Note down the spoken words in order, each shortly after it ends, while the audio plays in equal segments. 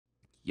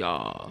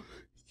Yeah.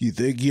 You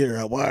think you're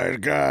a wise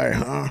guy,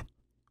 huh?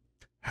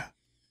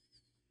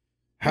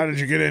 How did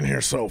you get in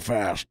here so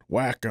fast?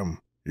 Whack 'em,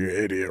 you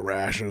idiot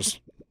rashes.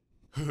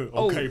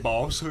 Okay,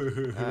 boss. What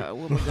am I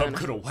I'm gonna-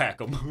 gonna whack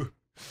him.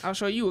 I'll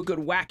show you a good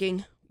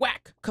whacking.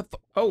 Whack.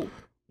 Oh.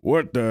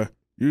 What the?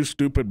 You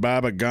stupid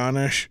Baba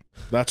Ganesh?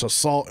 That's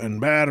assault and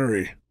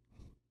battery.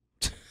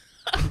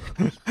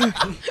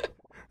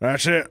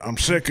 That's it. I'm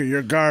sick of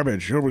your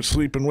garbage. You'll be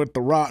sleeping with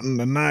the rotten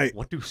tonight.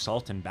 What do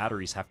salt and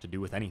batteries have to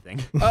do with anything?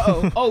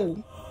 Uh-oh.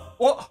 Oh.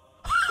 What?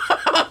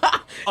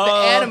 The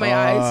anime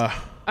eyes.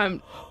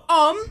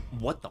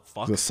 What the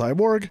fuck? The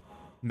cyborg?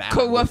 Mad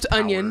Corrupt with power.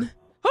 onion.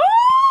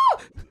 Ah!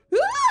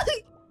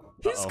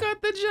 He's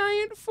got the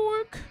giant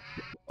fork.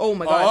 Oh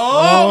my god.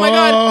 Oh, my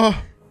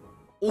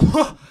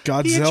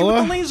god. He hit you with a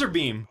Godzilla? laser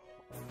beam.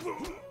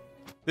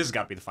 This has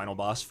got to be the final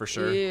boss for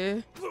sure.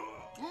 Yeah.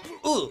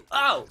 Ooh,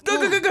 ow.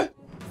 Goop.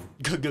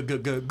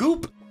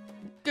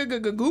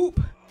 Goop.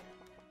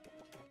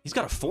 He's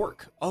got a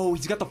fork. Oh,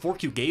 he's got the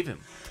fork you gave him.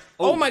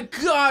 Oh my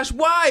gosh,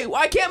 why?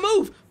 I can't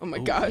move. Oh my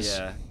gosh.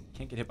 Yeah,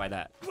 can't get hit by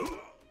that.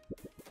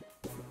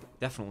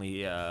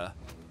 Definitely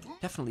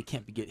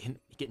can't be getting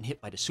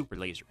hit by the super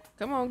laser.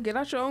 Come on, get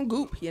out your own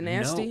goop, you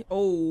nasty. No.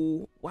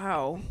 Oh,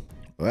 wow.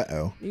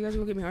 Uh-oh. You guys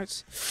gonna give me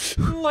hearts?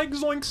 Like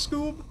Zoink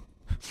Scoob.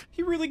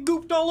 He really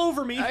gooped all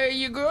over me.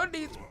 You good?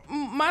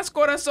 Más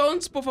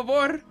corazones, por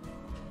favor.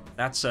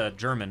 That's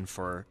German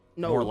for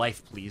No. more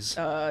life, please.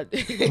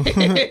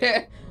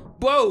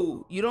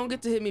 Whoa, you don't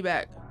get to hit me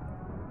back.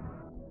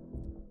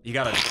 You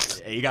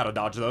gotta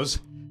dodge those.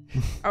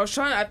 I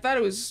thought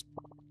it was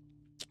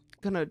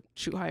gonna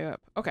shoot higher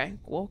up. Okay,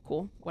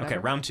 cool, whatever.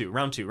 Okay, round two.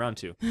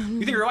 You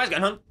think you're a wise guy,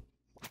 huh?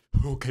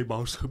 Okay,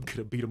 boss, I'm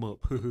gonna beat him up.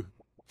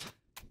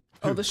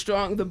 Oh,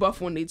 the buff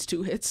one needs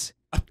 2 hits.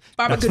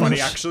 That's funny,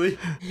 Ganoush. actually.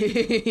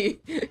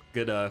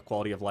 Good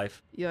quality of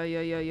life. Yeah.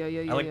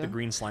 I like the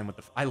green slime with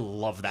the. I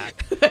love that.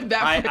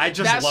 that I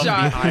just that love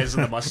shot. the eyes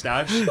and the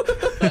mustache.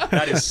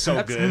 That is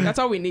so good. That's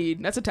all we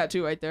need. That's a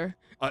tattoo right there.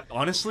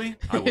 Honestly,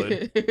 I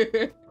would.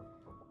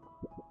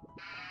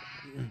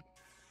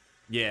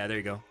 Yeah, there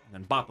you go. And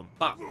then bop him,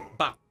 bop,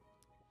 bop.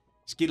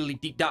 Skiddly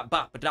deep dot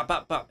bop, dot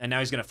bop bop. And now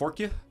he's gonna fork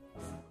you?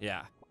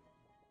 Yeah.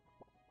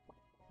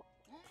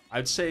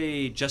 I'd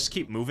say just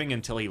keep moving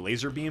until he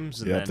laser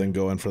beams and Then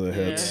go in for the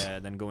hits. yeah,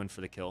 then go in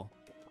for the kill.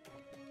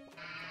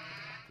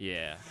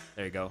 Yeah,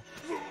 there you go.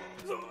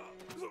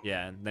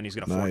 Yeah, and then he's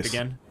gonna fork Nice.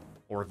 again.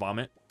 Or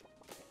vomit.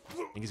 I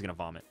think he's gonna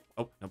vomit.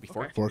 Oh, no, be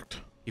forked.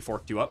 Forked. He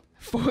forked you up.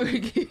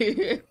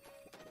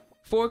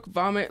 Fork,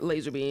 vomit,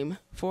 laser beam.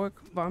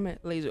 Fork, vomit,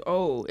 laser.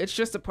 Oh, it's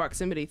just a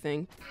proximity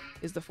thing.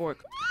 Is the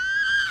fork?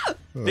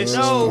 This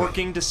No. is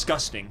working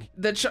disgusting.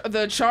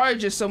 The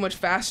charge is so much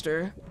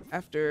faster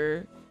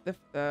after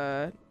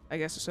the I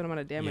guess a certain amount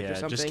of damage or Yeah,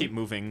 something. just keep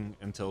moving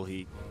until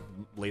he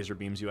laser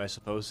beams you, I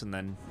suppose, and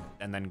then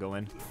go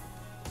in.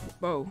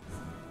 Whoa.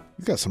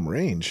 You got some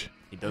range.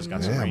 He does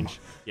got some Damn. range.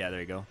 Yeah, there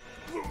you go.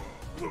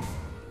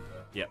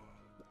 Yep.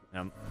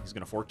 He's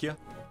gonna fork you.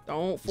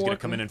 Don't fork He's gonna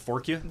come me. in and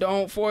fork you.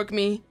 Don't fork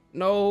me.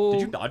 No.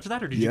 Did you dodge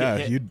that or did you Yeah,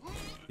 get hit? you.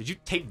 Did you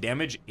take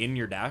damage in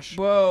your dash?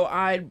 Whoa,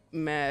 I'm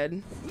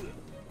mad.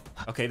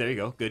 Okay, there you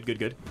go. Good.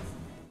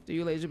 Do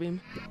you laser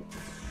beam?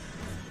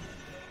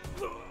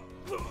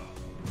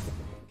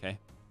 Okay.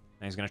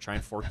 Now he's gonna try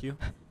and fork you.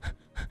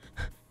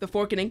 The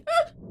forking.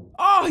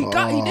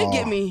 Oh, he did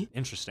get me.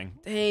 Interesting.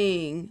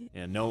 Dang.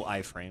 Yeah, no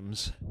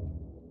iframes.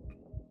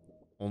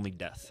 Only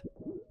death.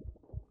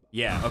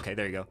 Yeah, okay,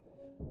 there you go.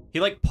 He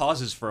like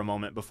pauses for a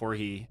moment before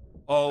he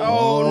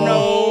Oh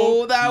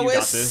no, that You was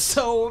got this.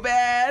 so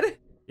bad.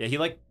 Yeah, he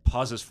like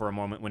pauses for a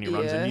moment when he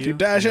runs Yeah. into you. You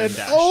dash and then it.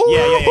 dash. Oh!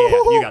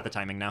 Yeah. You got the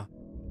timing now.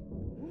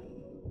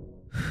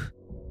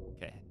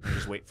 Okay,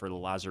 just wait for the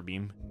laser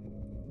beam.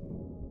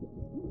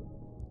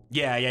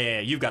 Yeah.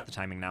 You've got the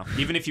timing now.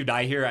 Even if you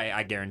die here,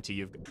 I guarantee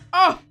you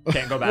Oh,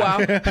 can't go back. wow.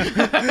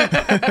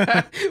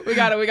 we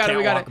got it.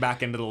 Can't walk it.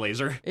 back into the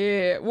laser.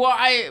 Yeah.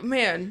 Well,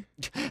 man.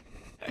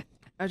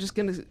 I'm just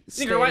gonna.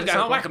 Think you're a wise guy,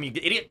 huh? Whack him, you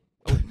idiot.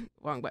 Oh,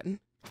 wrong button.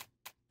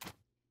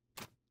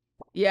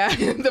 Yeah,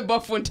 the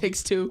buff one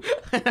takes 2.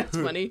 That's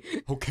funny.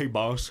 Okay,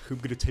 boss, I'm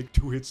gonna take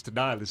 2 hits to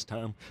die this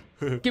time.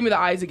 Give me the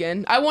eyes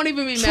again. I won't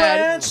even be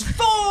mad.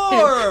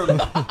 Transform!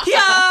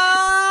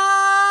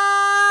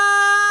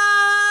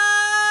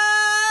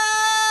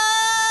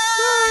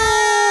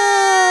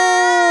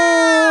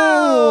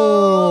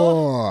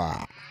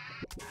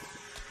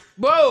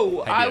 Whoa!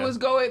 I Idea. was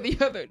going the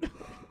other.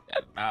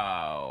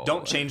 Oh.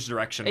 Don't change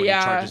direction when Yeah,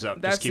 he charges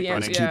up. that's Just keep the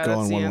running. answer. Keep going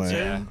that's the one way. answer.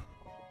 Yeah.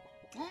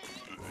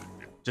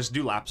 Just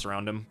do laps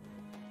around him.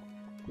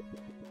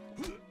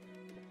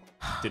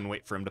 Didn't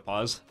wait for him to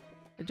pause.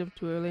 I jumped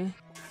too early.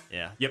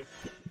 Yeah. Yep.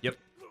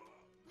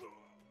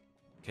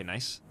 Okay,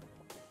 nice.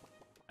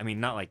 I mean,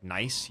 not like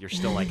nice. You're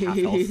still like half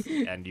health,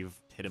 and you've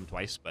hit him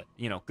twice, but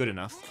you know, good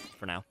enough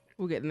for now.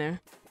 We're getting there.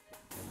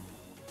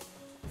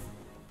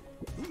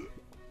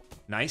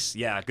 Nice.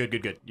 Yeah.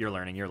 Good. You're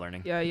learning. Yeah.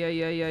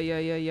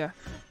 Yeah.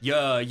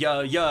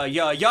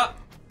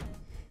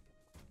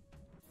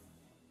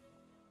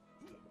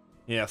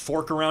 You Yeah,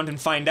 fork around and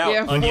find out,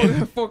 Yeah,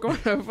 onion. fork around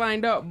and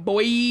find out,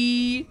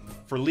 boy.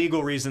 For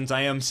legal reasons,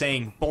 I am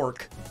saying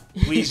bork.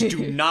 Please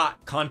do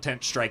not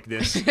content strike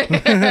this.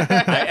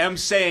 I am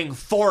saying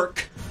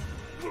fork.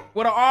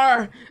 With an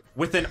R.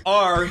 With an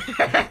R.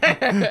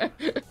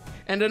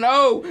 And an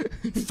O.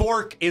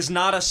 Fork is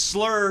not a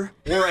slur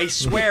or a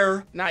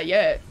swear. Not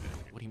yet.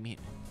 What do you mean?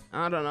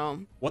 I don't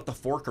know. What the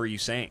fork are you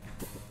saying?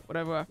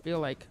 Whatever I feel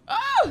like.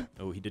 Ah!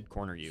 Oh, he did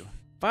corner you.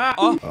 Fuck.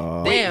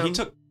 Oh, wait, damn. he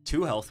took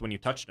 2 health when you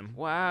touched him.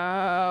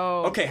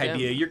 Wow. Okay, Damn.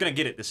 Hydeia, you're gonna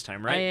get it this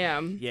time, right? I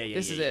am. Yeah.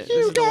 This is it. You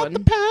This is the got one. the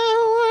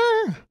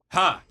power.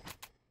 Ha!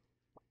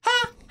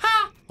 Ha!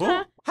 Ha!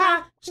 Oh,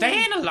 ha!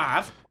 Staying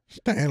alive!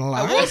 Staying I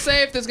alive. will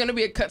say if there's gonna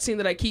be a cutscene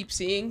that I keep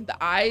seeing, the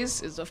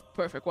eyes is a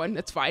perfect one.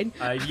 That's fine.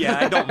 Yeah,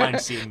 I don't mind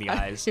seeing the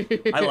eyes.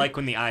 I like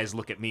when the eyes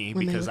look at me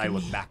When they because look I at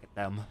look me. back at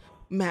them.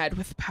 Mad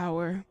with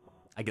power.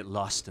 I get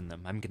lost in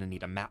them. I'm gonna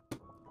need a map.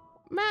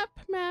 Map,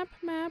 map,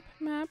 map,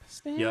 map.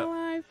 Staying Yep.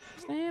 alive.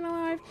 Staying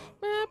alive.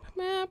 Map,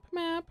 map,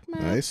 map,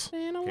 map. Nice.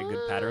 Staying Okay, alive.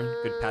 good pattern.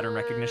 Good pattern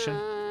recognition.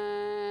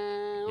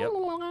 Yep.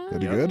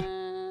 Pretty Yep. good.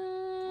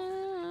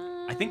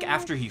 I think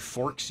after he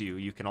forks you,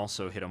 you can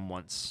also hit him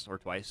once or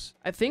twice.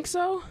 I think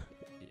so.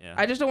 Yeah.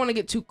 I just don't want to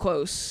get too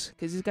close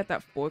because he's got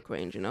that fork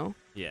range, you know.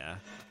 Yeah.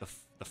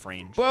 The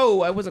frange.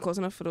 Whoa, I wasn't close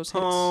enough for those hits.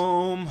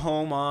 Home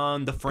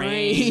on the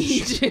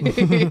frange.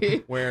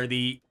 Range. Where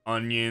the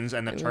onions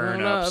and the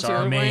Turnips turnips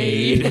are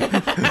made.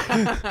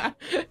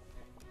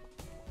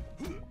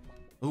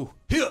 Ooh,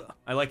 here.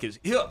 I like his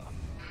here.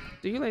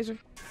 Do you laser?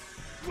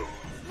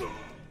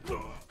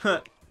 Huh.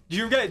 Do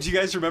you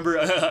guys remember?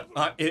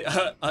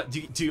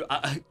 Do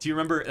you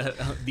remember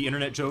the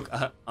internet joke?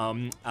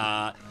 I'm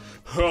a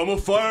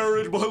fire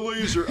in my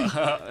laser.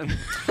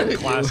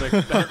 Classic.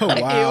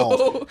 Wow.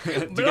 Ew. Do you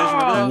guys remember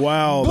that?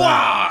 Wow.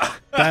 Blah!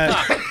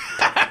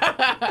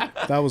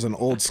 That was an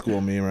old school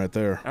meme right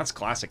there. That's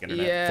classic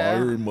internet. Yeah.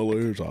 Fire in my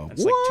laser.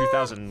 It's like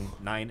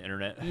 2009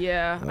 internet.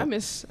 Yeah, I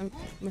miss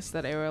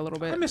that era a little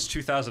bit. I miss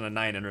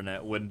 2009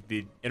 internet when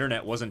the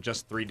internet wasn't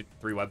just three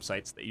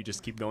websites that you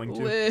just keep going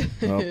to.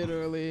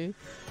 Literally.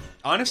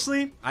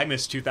 Honestly, I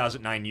miss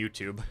 2009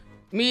 YouTube.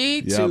 Me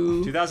Yep.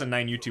 too.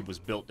 2009 YouTube was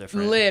built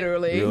different.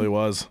 Literally. It really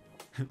was.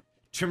 Do you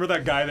remember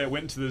that guy that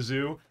went to the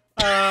zoo?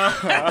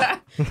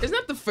 Isn't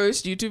that the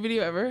first YouTube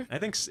video ever? I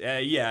think,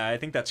 yeah, I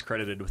think that's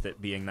credited with it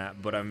being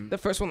that, but I'm... The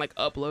first one like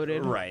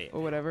uploaded. Right.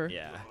 Or whatever.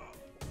 Yeah.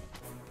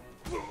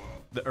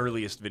 The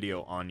earliest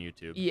video on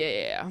YouTube.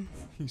 Yeah.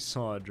 He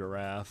saw a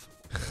giraffe.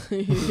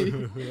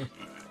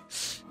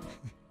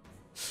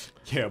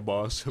 Yeah,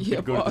 boss. I'm Yeah,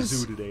 gonna go to the boss.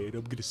 zoo today, and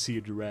I'm gonna see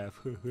a giraffe.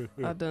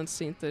 I done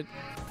seen the.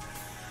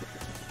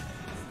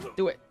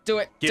 Do it. Do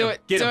it. Get do him,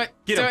 it. get do him, it.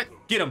 get do him, it.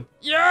 get him.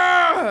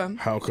 Yeah.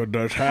 How could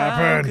this How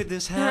happen? could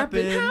this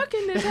Happen. happen? How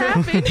can this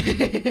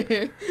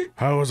happen?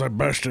 How was I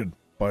bested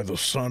by the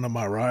son of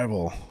my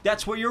rival?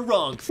 That's where you're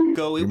wrong,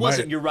 Go. It You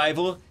wasn't might- your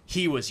rival.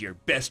 He was your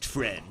best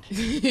friend.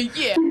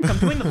 Yeah. I'm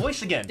doing the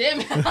voice again.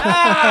 Damn it.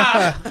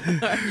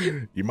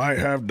 You might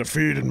have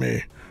defeated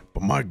me,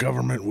 but my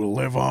government will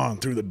live on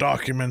through the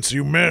documents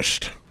you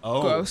missed.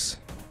 Oh. Gross.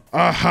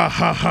 Ah ha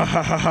ha ha ha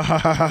ha ha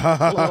ha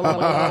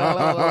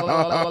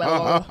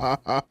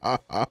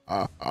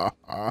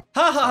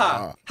Ha ha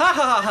ha! Ha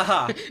ha ha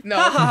ha! No.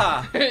 Ha ha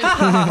ha! Ha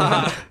ha ha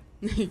ha!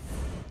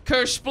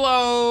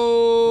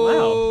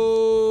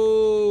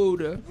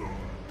 Kershplode.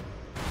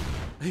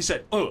 He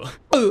said, ugh.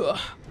 Ugh.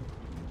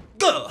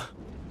 Gah!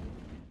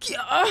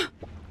 Yeah.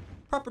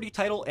 Property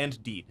title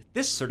and deed.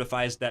 This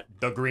certifies that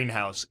the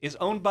greenhouse is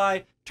owned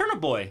by Turnip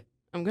Boy.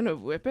 I'm gonna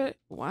whip it.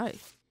 Why?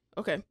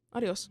 Okay.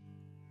 Adios.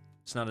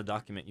 It's not a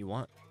document you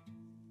want.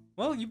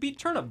 Well, you beat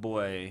Turnip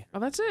Boy. Oh,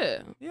 that's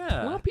it.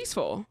 Yeah. Well,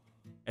 peaceful.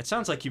 It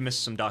sounds like you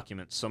missed some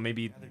documents, so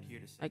maybe,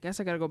 I guess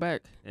I gotta go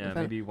back. yeah,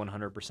 maybe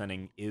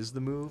 100%ing is the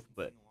move,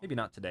 but maybe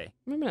not today.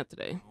 Maybe not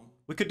today.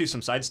 We could do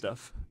some side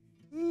stuff.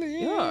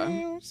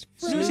 Yeah.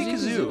 Snoozy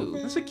Kazoo.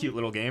 Kazoo. That's a cute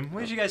little game. What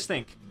did you guys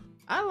think?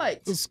 I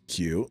liked. It's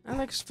cute. I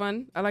like it's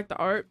fun. I like the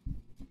art,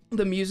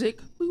 the music.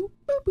 Boop,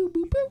 boop, boop,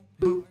 boop, boop.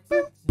 Boop,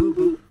 boop, boop,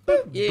 boop,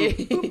 boop, Yeah.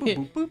 boop, boop,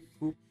 boop, boop,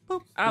 boop,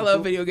 boop, I boop, love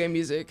boop. video game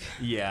music.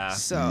 Yeah.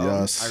 So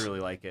Yes. I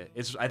really like it.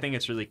 I think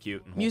it's really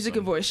cute. And music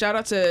and wholesome. voice. Shout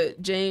out to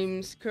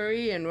James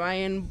Curry and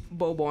Ryan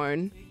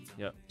Boborn.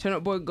 Yep.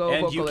 Turnip Boy Go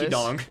And vocalist. Yuki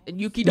Dong.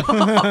 And Yuki Dong.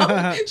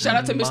 Shout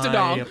out to Mr. My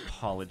Dong.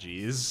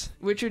 apologies.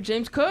 Richard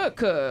James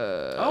Cook.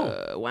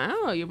 Oh.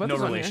 Wow. Your brother's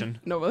No on here. relation.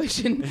 No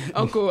relation.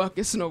 Uncle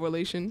Ruckus, no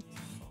relation.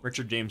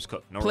 Richard James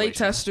Cook. No Play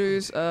relation.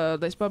 testers.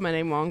 They spelled my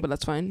name wrong, but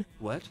that's fine.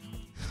 What?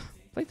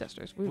 Play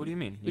testers. What do you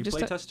mean? we You just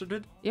play te- tested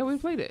it? Yeah, we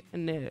played it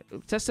and it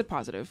tested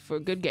positive for a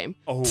good game.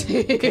 Oh.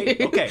 Okay.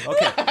 Okay.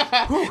 Okay.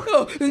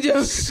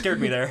 Oh,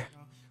 Scared me there.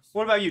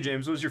 What about you,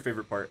 James? What was your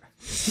favorite part?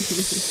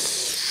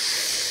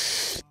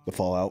 The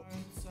Fallout.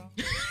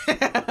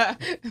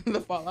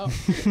 The Fallout.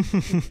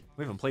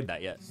 We haven't played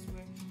that yet.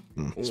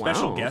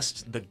 Special Wow.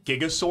 guest, the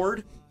Giga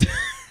Sword.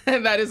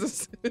 That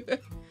is a...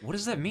 What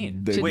does that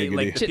mean? The Wait,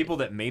 like giggity. the people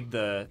that made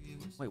the.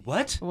 Wait,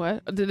 what?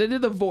 What? Did they do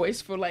the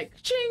voice for like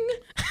ching?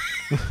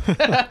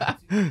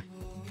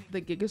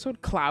 The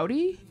Gigasword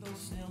Cloudy?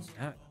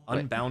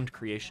 Unbound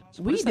Creations.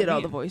 What We does that did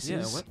all the mean?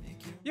 voices.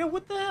 Yeah,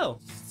 what the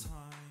hell?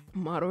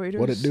 Moderators.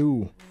 What it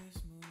do?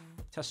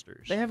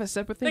 Testers. They have a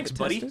separate thing Thanks, for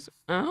buddy. testers.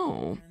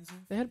 Oh,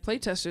 they had play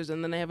testers,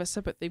 and then they have a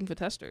separate thing for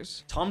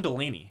testers. Tom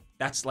Delaney.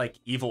 That's like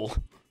evil.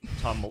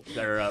 Tom.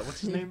 What's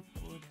his name?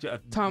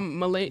 Tom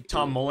Mulaney.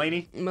 Tom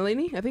Mulaney.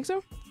 Mulaney, I think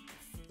so.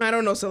 I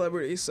don't know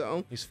celebrities,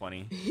 so. He's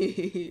funny.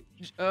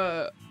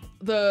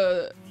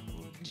 The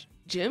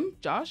Jim,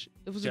 Josh.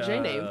 It was a J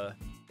name.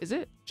 Is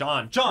it?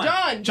 John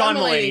Mulaney.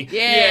 Mulaney.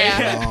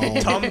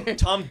 Yeah.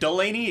 Tom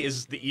Delaney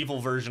is the evil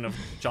version of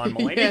John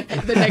Mulaney.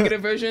 The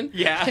negative version.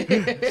 Yeah.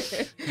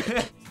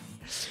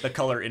 The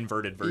color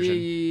inverted version.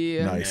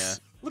 Yeah. Nice.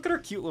 Yeah. Look at our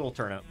cute little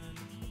turnip.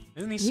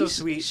 Isn't he so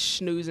sweet?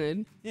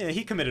 Snoozing. Yeah,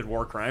 he committed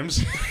war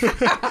crimes.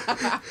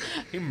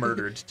 He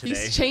murdered today.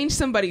 He's changed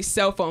somebody's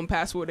cell phone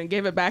password and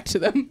gave it back to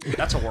them.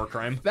 That's a war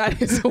crime.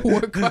 That is a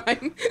war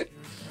crime.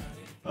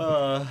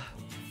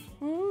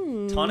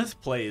 Tonith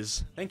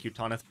Plays. Thank you,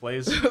 Tonith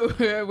Plays.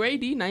 Ray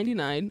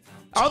D99.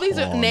 All these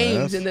are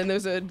names, and then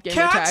there's a gamer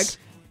Cats! tag.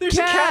 There's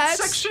a cat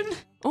Cats! section!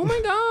 Oh my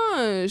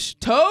gosh.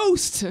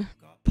 Toast.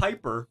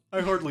 Piper.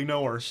 I hardly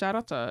know her. Shout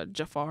out to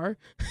Jafar.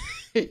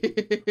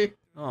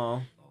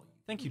 Oh,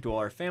 thank you to all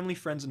our family,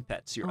 friends, and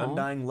pets. Your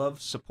undying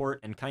love, support,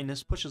 and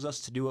kindness pushes us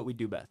to do what we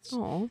do best.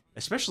 Oh.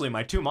 Especially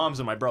my two moms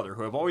and my brother,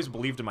 who have always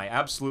believed in my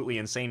absolutely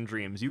insane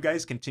dreams. You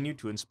guys continue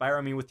to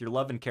inspire me with your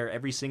love and care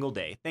every single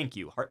day. Thank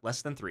you. Heart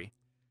less than 3.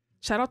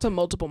 Shout out to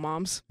multiple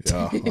moms.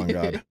 Yeah, oh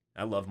God.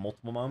 I love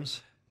multiple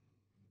moms.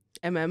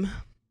 MM.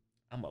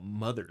 I'm a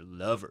mother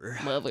lover.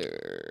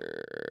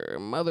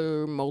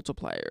 Mother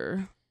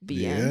multiplier.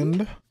 The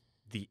end.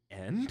 The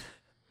end?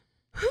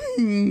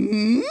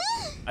 Hmm?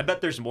 I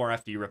bet there's more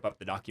after you rip up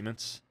the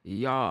documents.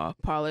 Yeah,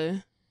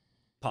 Polly.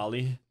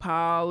 Polly.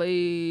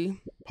 Probably.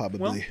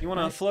 Well, you want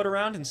to float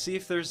around and see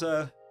if there's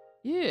a...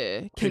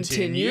 Yeah.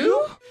 Continue?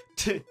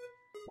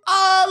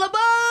 All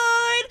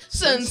aboard!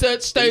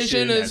 Sunset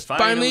Station has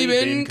finally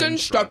been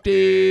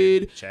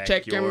constructed.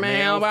 Check your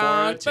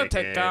mailbox for a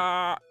ticket.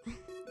 Oh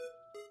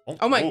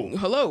my,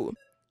 hello. What?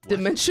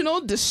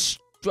 Dimensional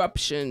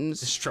disruptions.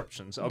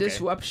 Disruptions, okay.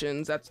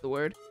 Disruptions, that's the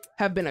word.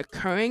 Have been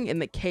occurring in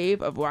the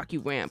cave of Rocky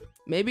Ramp.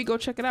 Maybe go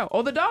check it out.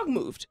 Oh, the dog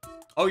moved.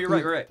 Oh, you're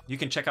right, right. You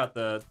can check out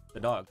the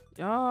dog.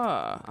 Yeah.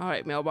 All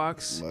right,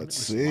 mailbox. Let's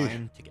see.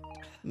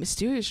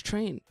 Mysterious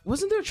train.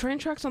 Wasn't there train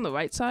tracks on the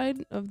right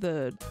side of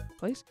the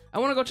place? I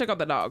want to go check out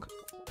the dog.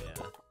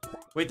 Yeah.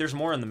 Wait, there's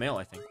more in the mail,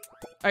 I think.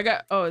 I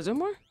got. Oh, is there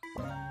more?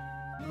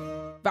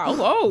 Valve.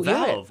 Oh,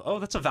 Valve. Oh,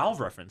 that's a Valve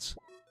reference.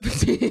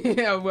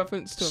 Yeah. A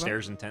reference to a Valve.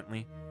 Stares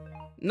intently.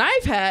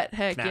 Knife hat.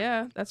 Heck Snap.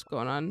 yeah, that's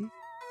going on.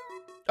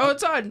 Oh,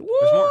 it's on. Woo!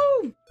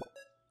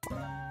 There's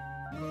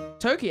more.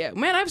 Turkey.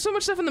 Man, I have so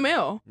much stuff in the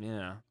mail.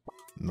 Yeah.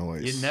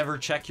 Noise. You never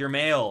check your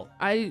mail.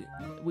 I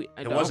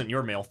It don't. wasn't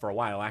your mail for a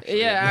while,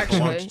 actually. Yeah, It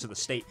belonged actually. to the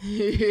state.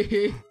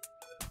 He's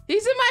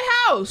in my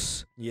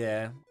house.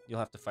 Yeah, you'll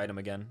have to fight him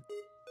again.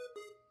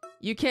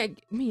 You can't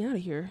get me out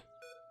of here.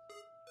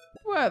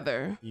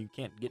 Brother. You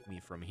can't get me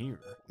from here.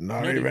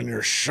 Not None of even you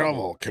your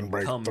shovel can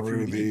break come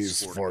through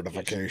these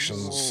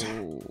fortifications.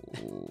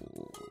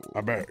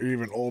 I bet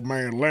even old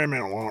man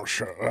Lemon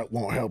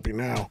won't help you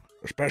now,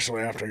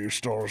 especially after you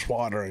stole his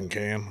watering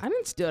can. I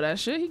didn't steal that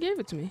shit. He gave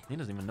it to me. He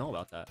doesn't even know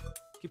about that.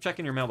 Keep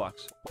checking your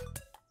mailbox.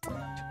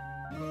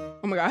 Oh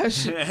my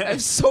gosh. I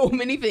have so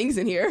many things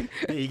in here.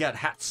 Yeah, you got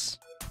hats.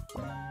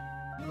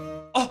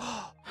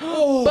 Oh!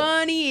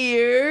 Bunny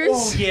ears.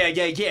 Oh, yeah.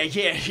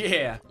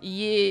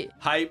 Yeah.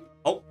 Hype.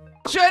 Oh,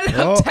 Shredded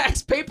Oh. up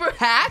tax paper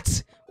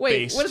hat. Wait,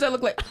 Based. what does that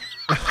look like?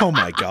 Oh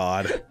my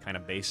God. kind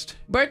of based.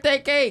 Birthday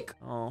cake.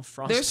 Oh,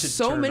 frosted There's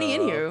so many in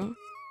turnip. here.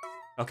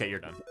 Okay, you're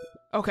done.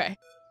 Okay.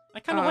 I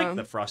kind of like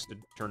the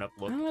frosted turnip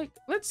look. I like.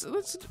 Let's.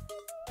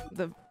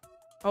 The.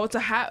 Oh, it's a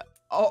hat.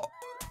 Oh.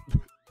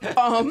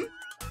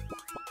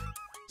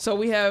 So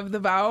we have the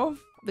valve,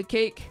 the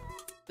cake,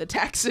 the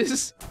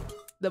taxes,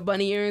 the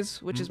bunny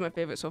ears, which is my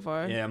favorite so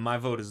far. Yeah, my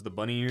vote is the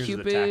bunny ears,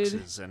 Cupid. the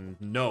taxes, and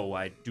no,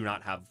 I do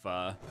not have.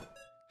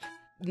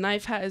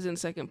 Knife hat is in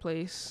second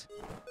place.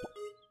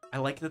 I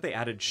like that they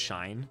added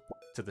shine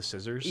to the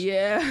scissors.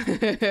 Yeah.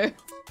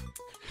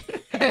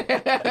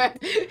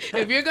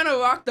 If you're gonna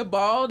rock the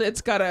bald,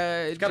 it's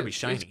gotta be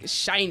shiny. It's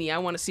shiny. I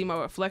want to see my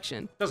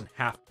reflection. It doesn't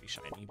have to be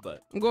shiny,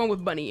 but I'm going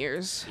with bunny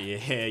ears.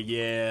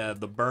 yeah,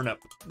 the burn up.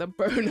 The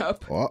burn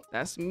up. What?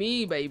 That's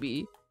me,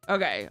 baby.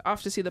 Okay,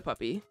 off to see the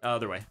puppy.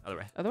 Other way.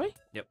 Other way?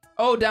 Yep.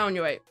 Oh, down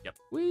your way. Yep.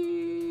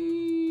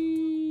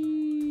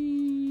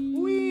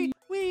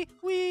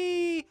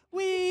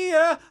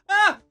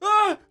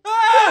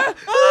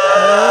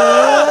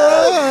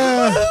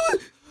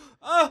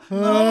 Oh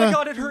my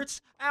God, it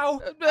hurts.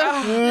 Ow.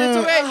 It's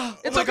okay.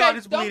 It's my okay. God,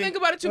 it's Don't bleeding. think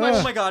about it too much.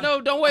 Oh my God.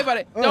 No, don't worry about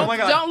it. Oh Don't, my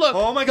God. don't look.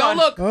 Oh my God. Don't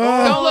look.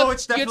 Oh, Don't look.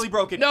 it's definitely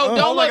broken. No, don't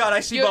Oh my look. God, I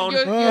see You're- bone.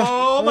 you're-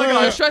 Oh my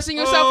God. You're stressing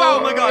yourself Oh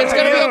out. my God. It's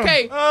gonna be Hydeia.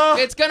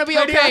 okay. It's gonna be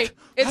okay. Hydeia.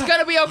 It's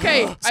gonna be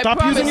okay. Stop I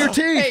promise. using your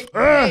teeth.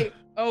 Hey.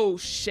 Oh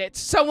shit!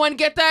 Someone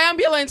get the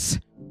ambulance.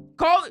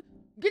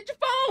 Get your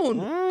phone.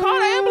 Call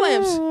the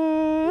ambulance.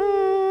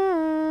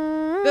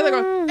 There they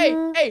go.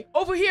 Hey,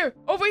 over here.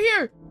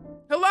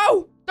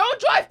 Hello? Don't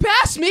drive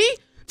past me!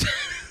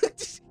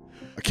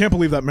 I can't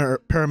believe that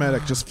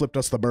paramedic just flipped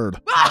us the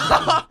bird.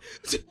 Are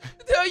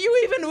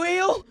you even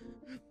real?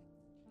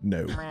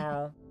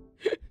 No.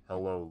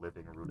 Hello,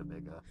 living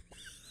rutabaga.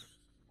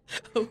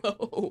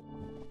 Hello.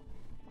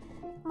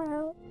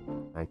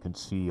 I can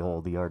see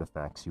all the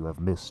artifacts you have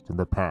missed in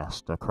the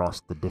past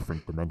across the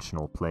different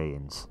dimensional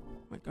planes.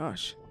 Oh my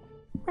gosh.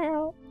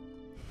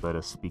 Let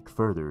us speak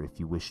further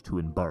if you wish to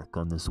embark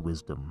on this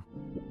wisdom.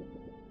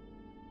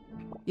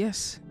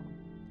 Yes.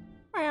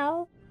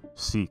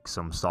 Seek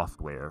some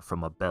software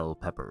from a bell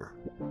pepper.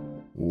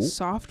 Ooh.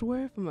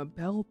 Software from a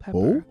bell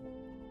pepper.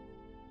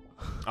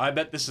 I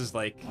bet this is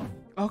like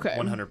Okay.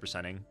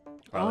 100%ing.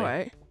 All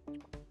right.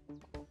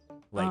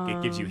 Like,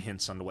 it gives you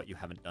hints on what you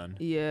haven't done.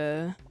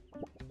 Yeah.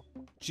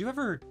 Did you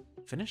ever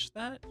finish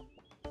that?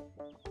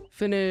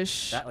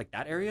 Finish. That, like,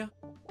 that area?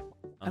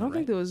 I don't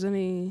think there was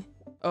any.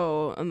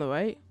 Oh, on the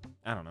right?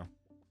 I don't know.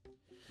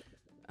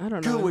 I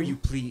don't know. Go where you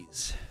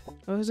please.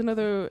 Oh, there's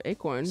another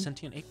acorn.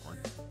 Sentient acorn.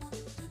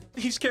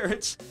 These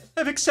carrots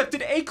have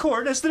accepted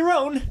acorn as their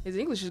own. His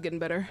English is getting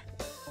better.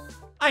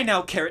 I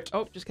now carrot.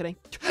 Oh, just kidding.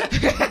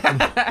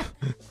 The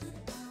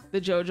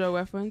JoJo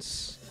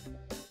reference.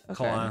 Okay.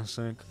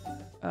 Classic.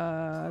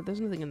 There's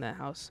nothing in that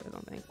house, I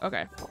don't think.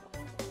 Okay.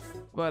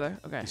 Brother.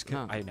 Okay.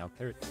 No. I now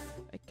carrot.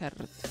 I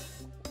carrot.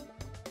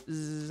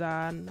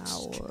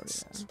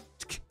 Zanahoria.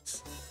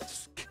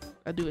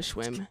 I'll do a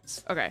swim.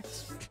 Okay.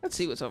 Let's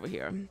see what's over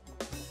here.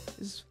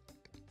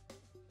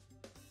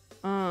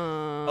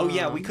 Oh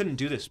yeah, we couldn't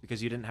do this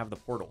because you didn't have the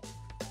portal,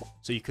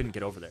 so you couldn't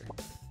get over there.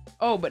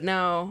 Oh, but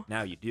now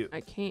you do. I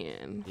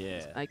can.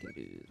 Yeah. I can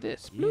do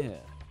this. Bloop. Yeah.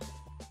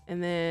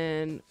 And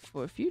then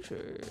for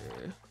future.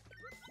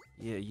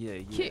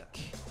 Yeah. Kick.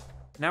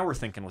 Now we're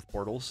thinking with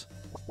portals.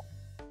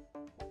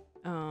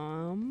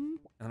 Um.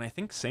 And I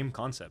think same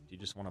concept. You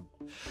just want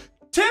to.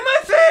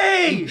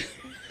 Timothy!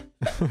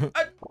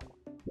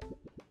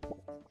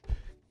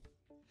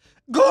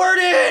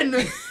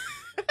 Gordon!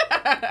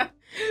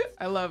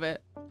 I love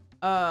it.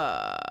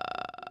 Yeah,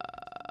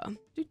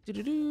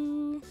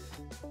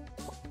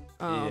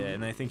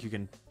 and I think you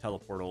can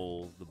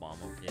teleportal the bomb.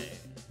 Yeah,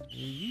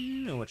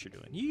 you know what you're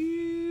doing.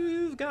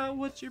 You've got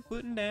what you're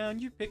putting down.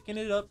 You're picking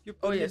it up. You're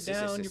putting it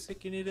down. You're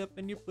picking it up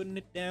and you're putting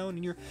it down.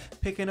 And you're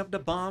picking up the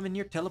bomb and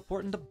you're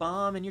teleporting the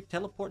bomb and you're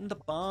teleporting the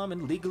bomb.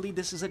 And legally,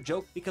 this is a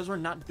joke because we're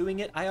not doing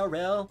it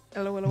IRL.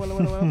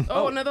 Hello.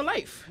 Oh, another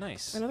life.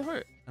 Nice. Another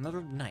heart.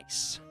 Another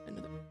nice.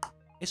 Another.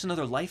 It's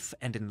another life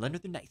and another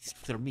nice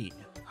for me.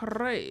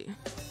 Hooray.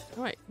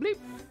 All right. Bleep.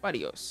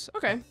 Adios.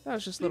 Okay. That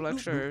was just a little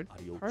extra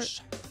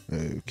Adios.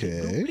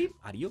 Okay. Bleep.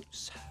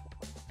 Adios.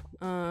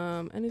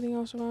 Anything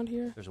else around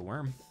here? There's a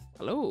worm.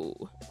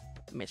 Hello,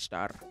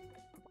 Mr.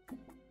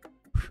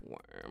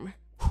 Worm.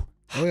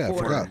 Oh yeah, I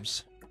forgot.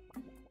 Worms.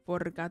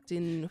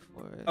 Forgotten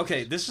forest.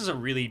 Okay, this is a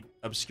really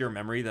obscure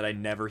memory that I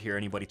never hear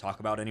anybody talk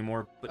about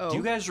anymore. But do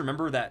you guys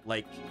remember that,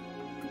 like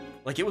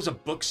it was a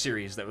book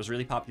series that was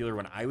really popular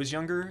when I was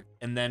younger,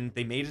 and then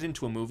they made it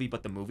into a movie,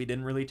 but the movie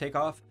didn't really take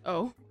off?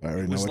 Oh. I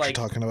already know what you're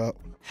talking about.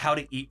 How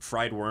to Eat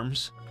Fried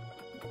Worms.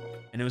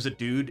 And it was a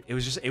dude. It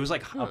was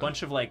like a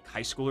bunch of like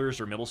high schoolers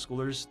or middle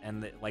schoolers,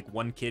 and like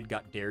one kid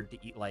got dared to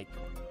eat like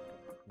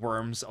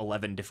worms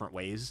 11 different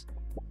ways.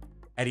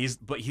 And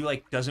he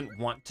like doesn't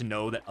want to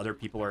know that other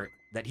people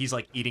that he's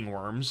like eating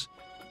worms.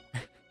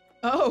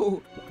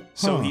 Oh.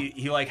 So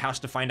he like has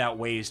to find out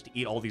ways to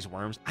eat all these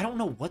worms. I don't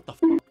know what the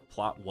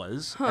plot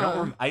was.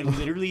 I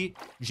literally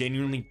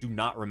genuinely do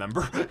not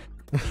remember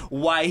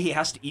why he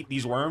has to eat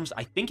these worms.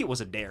 I think it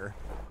was a dare.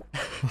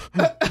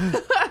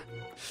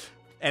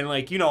 And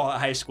like, you know,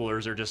 high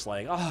schoolers are just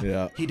like, oh,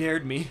 yeah. He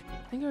dared me.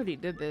 I think I already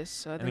did this,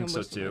 so I think I'm so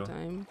wasting too. my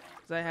time.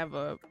 Because I have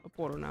a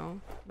portal now.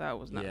 That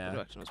was not the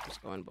direction I was supposed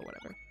to go in, but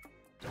whatever.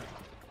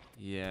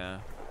 Yeah.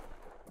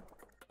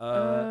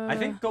 I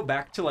think go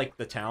back to like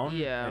the town.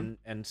 Yeah.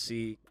 And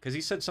see, because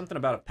he said something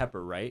about a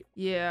pepper, right?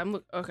 Yeah,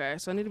 okay,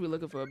 so I need to be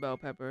looking for a bell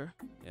pepper.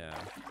 Yeah.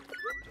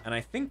 And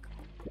I think.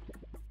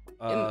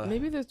 And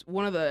maybe that's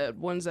one of the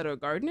ones that are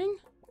gardening.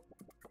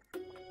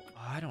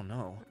 I don't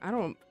know. I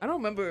don't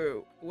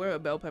remember where a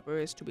bell pepper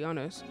is, to be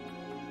honest.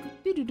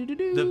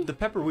 The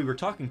pepper we were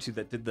talking to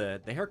that did the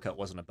haircut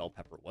wasn't a bell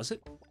pepper, was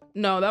it?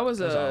 No, that was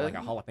like a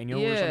jalapeno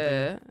or something.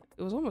 Yeah,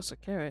 it was almost a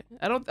carrot.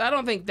 I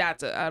don't think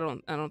that's I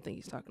don't think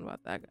he's talking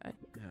about that guy.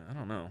 Yeah, I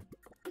don't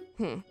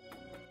know.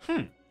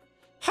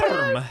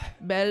 Harm.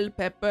 Bell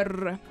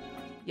pepper.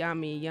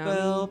 Yummy.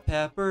 Bell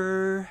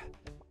pepper.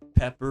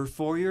 Pepper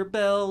for your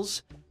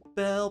bells.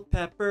 Bell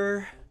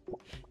pepper.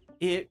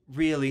 It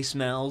really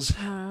smells.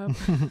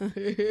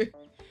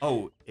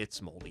 Oh,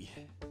 it's moldy.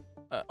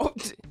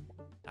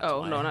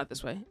 No, not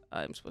this way.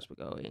 I'm supposed to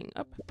be going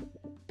up.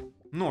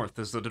 North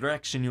is the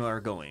direction you are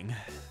going.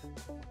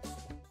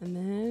 And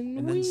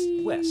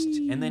then west,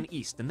 and then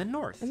east, and then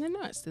north. And then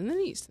west, and then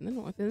east, and then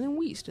north, and then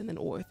west, and then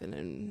north, and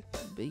then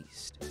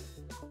beast.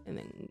 And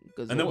then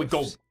goes. And then we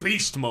go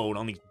beast mode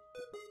on these.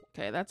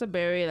 Okay, that's a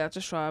berry, that's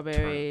a strawberry.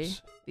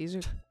 Turnips. These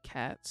are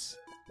cats.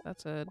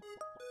 That's a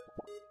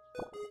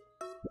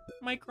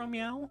micro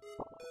meow.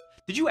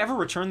 Did you ever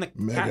return the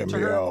cat to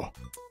her?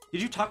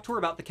 Did you talk to her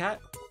about the cat?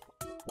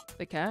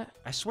 The cat?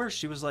 I swear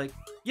she was like,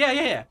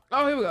 yeah.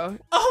 Oh, here we go.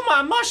 Oh,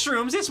 my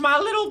mushrooms, it's my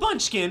little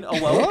bunchkin.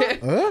 Oh,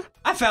 well,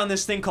 I found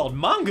this thing called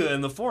manga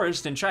in the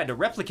forest and tried to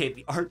replicate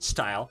the art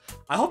style.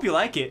 I hope you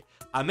like it.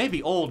 I may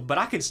be old, but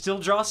I can still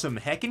draw some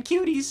heckin'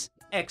 cuties.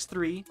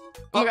 X3.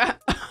 Oh,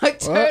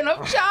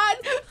 Turnip John.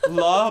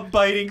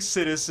 Law-abiding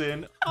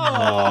citizen.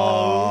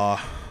 Oh.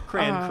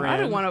 Cran. I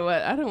didn't want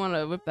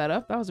to whip that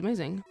up. That was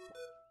amazing.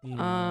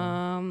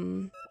 Yeah.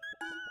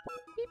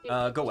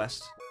 Go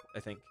west, I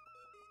think,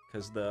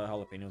 because the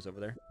jalapeno's over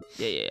there.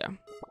 Yeah.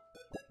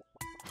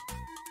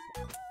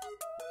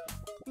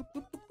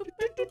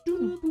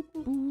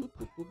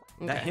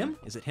 That him?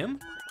 Is it him?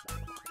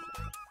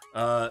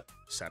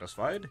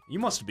 Satisfied? You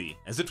must be,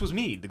 as it was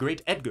me, the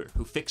great Edgar,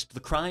 who fixed the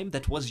crime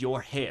that was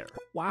your hair.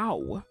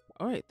 Wow.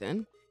 All right,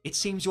 then. It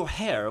seems your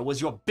hair was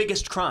your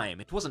biggest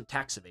crime. It wasn't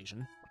tax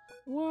evasion.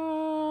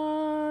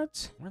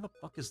 What? Where the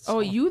fuck is this? Oh,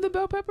 you the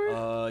bell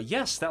pepper?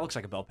 Yes, that looks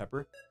like a bell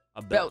pepper.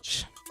 A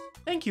belch.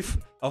 Thank you.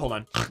 Oh, hold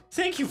on.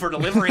 Thank you for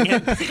delivering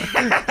it.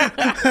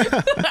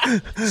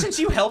 Since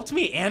you helped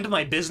me and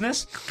my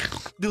business,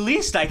 the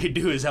least I could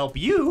do is help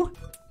you.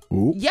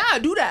 Ooh. Yeah,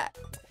 do that.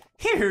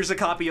 Here's a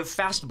copy of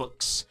Fast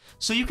Books,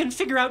 so you can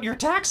figure out your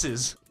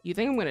taxes. You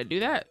think I'm gonna do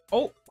that?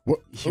 Oh. What?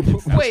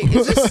 Wait,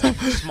 is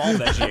this Small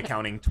Veggie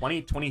Accounting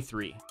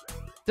 2023?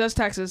 does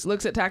taxes,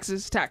 looks at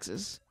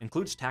taxes.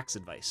 Includes tax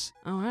advice.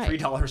 All right.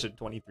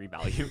 $3.23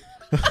 value.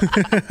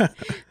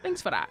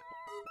 Thanks for that.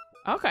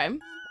 Okay.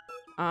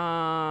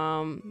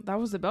 That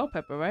was the bell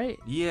pepper, right?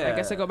 Yeah. I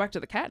guess I go back to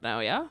the cat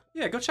now, yeah?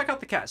 Yeah, go check out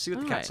the cat. See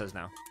what the cat Alright. says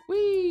now.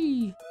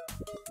 Whee!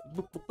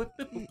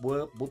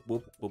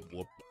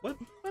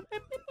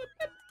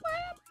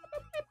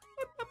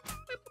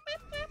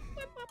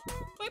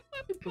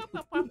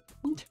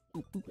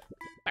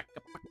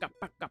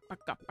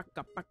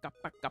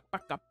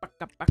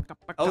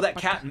 Oh, that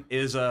cat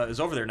is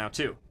over there now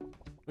too.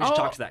 We should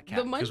talk to that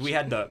cat the because we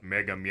had the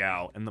mega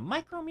meow and the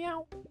micro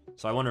meow.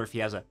 So I wonder if he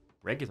has a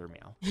regular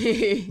meow.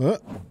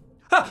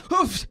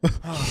 Oops.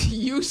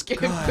 You scared,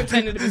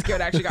 pretended to be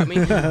scared, actually got me.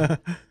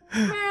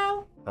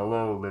 Meow.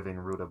 Hello, living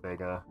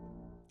rutabaga.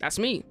 That's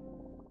me.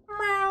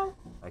 Meow.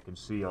 I can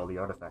see all the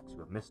artifacts you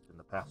have missed in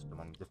the past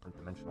among different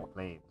dimensional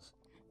planes.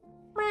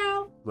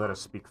 Meow. Let us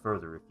speak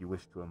further if you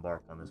wish to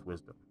embark on this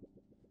wisdom.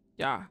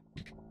 Yeah.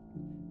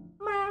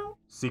 Meow.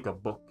 Seek a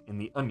book in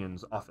the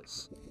Onion's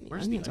office.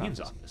 Where's the Onion's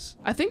office?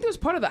 I think there's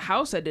part of the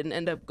house I didn't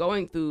end up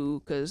going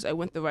through because I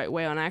went the right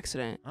way on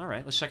accident. All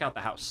right, let's check out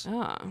the house.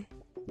 Ah.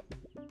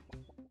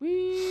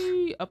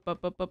 Wee up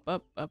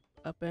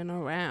and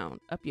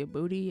around. Up your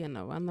booty and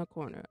around the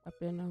corner. Up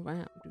and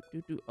around.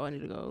 Do. Oh, I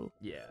need to go.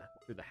 Yeah,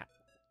 through the house.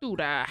 Do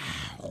that.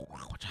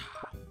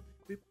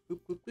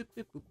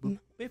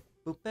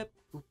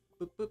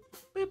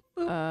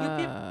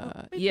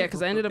 Yeah,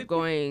 because I ended up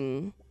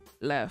going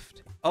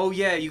left. Oh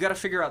yeah, you got to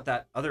figure out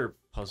that other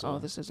puzzle. Oh,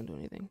 this doesn't do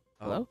anything.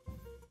 Hello?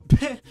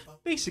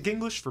 Basic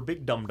English for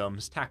Big Dum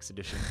Dums, tax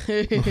edition.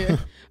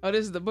 Oh,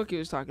 this is the book he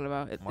was talking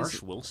about.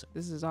 Marsh Wilson.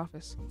 This is his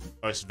office.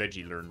 Us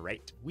veggie learn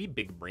right. We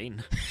big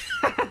brain.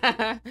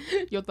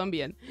 Yo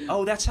también.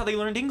 Oh, that's how they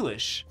learned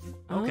English.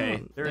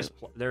 Okay, Oh,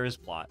 there is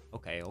plot.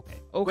 Okay. Okay.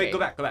 Wait, go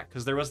back,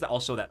 because there was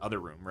also that other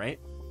room, right?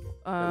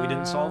 That we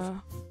didn't solve.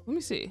 Let me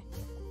see.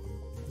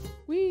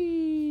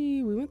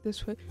 We went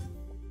this way.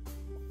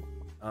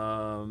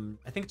 I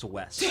think it's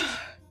west.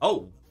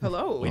 Oh.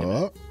 Hello. Wait a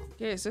minute.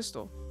 Okay, it's this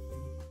door.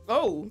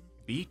 Oh.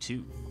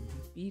 B2.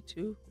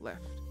 B2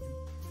 left.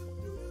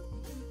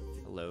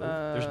 Hello.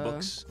 There's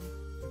books.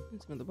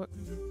 It's another book.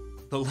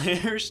 The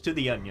Layers to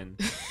the Onion.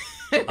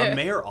 A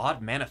Mayor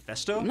Odd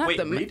Manifesto? Not Wait,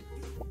 the read.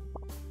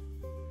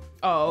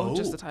 Oh,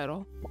 just the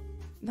title.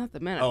 Not the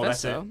manifesto. Oh,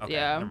 that's it. Okay,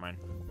 yeah. never mind.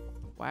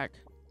 Whack.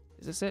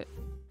 Is this it?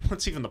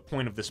 What's even the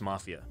point of this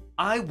mafia?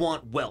 I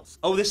want wealth.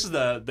 Oh, this is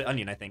the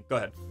Onion, I think. Go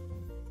ahead.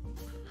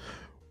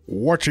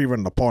 What's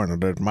even the point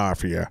of this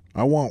mafia?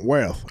 I want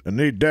wealth, and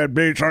these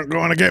deadbeats aren't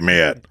going to get me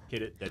it.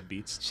 Hit it,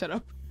 deadbeats. Shut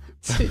up.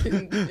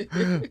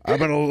 I've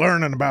been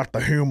learning about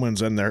the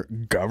humans and their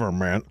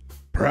government.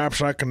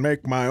 Perhaps I can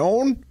make my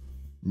own?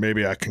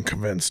 Maybe I can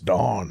convince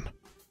Dawn.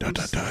 Da.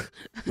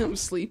 I'm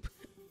asleep.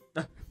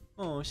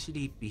 Oh,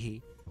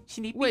 sleepy.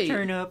 Sleepy Wait.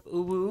 Turnip,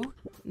 ooh.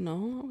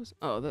 No,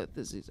 the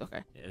Z's.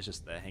 Okay. Yeah, it's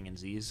just the hanging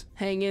Z's.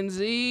 Hanging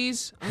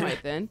Z's. All right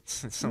then.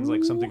 It sounds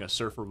like something a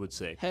surfer would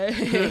say.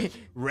 Hey,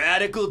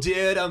 Radical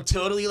dude, I'm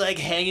totally like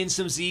hanging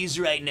some Z's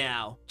right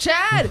now.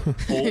 Chad.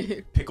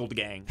 Old pickled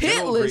gang. Hit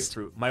General list.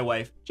 Grapefruit. My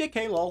wife,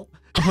 JK lol.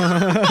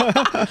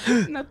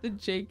 Not the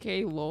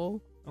JK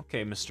lol.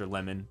 Okay, Mr.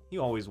 Lemon. He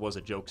always was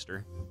a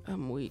jokester.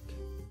 I'm weak.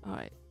 All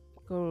right.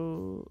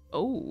 Go.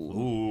 Oh.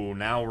 Ooh,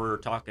 now we're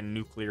talking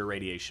nuclear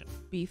radiation.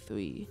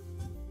 B3.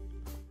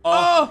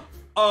 Oh.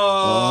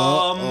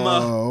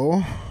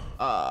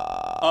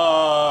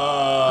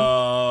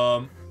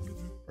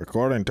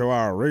 According to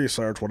our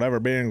research,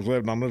 whatever beings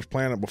lived on this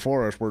planet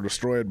before us were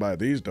destroyed by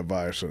these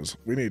devices.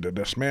 We need to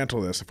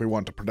dismantle this if we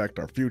want to protect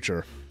our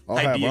future. I'll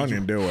have Hydeia,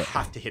 Onion do You it.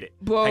 have to hit it.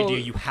 Bro.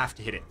 Hydeia, you have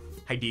to hit it.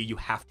 Hydeia, you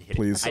have to hit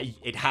Please. it.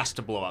 It has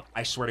to blow up.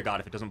 I swear to God,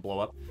 if it doesn't blow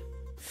up.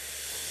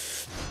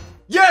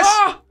 Yes!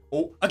 Ah!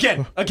 Oh,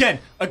 again.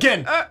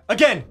 Yeah!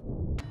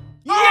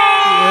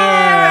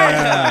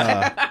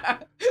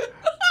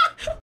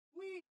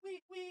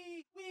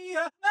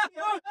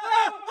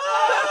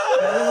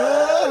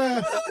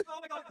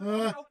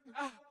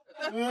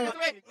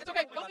 It's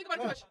okay. Don't think about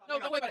it too much. No,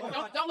 don't worry about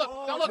it. Don't look.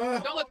 Don't look.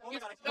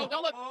 No,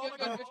 don't look.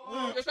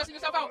 You're stressing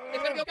yourself out.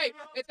 It's gonna be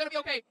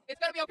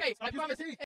okay. I promise.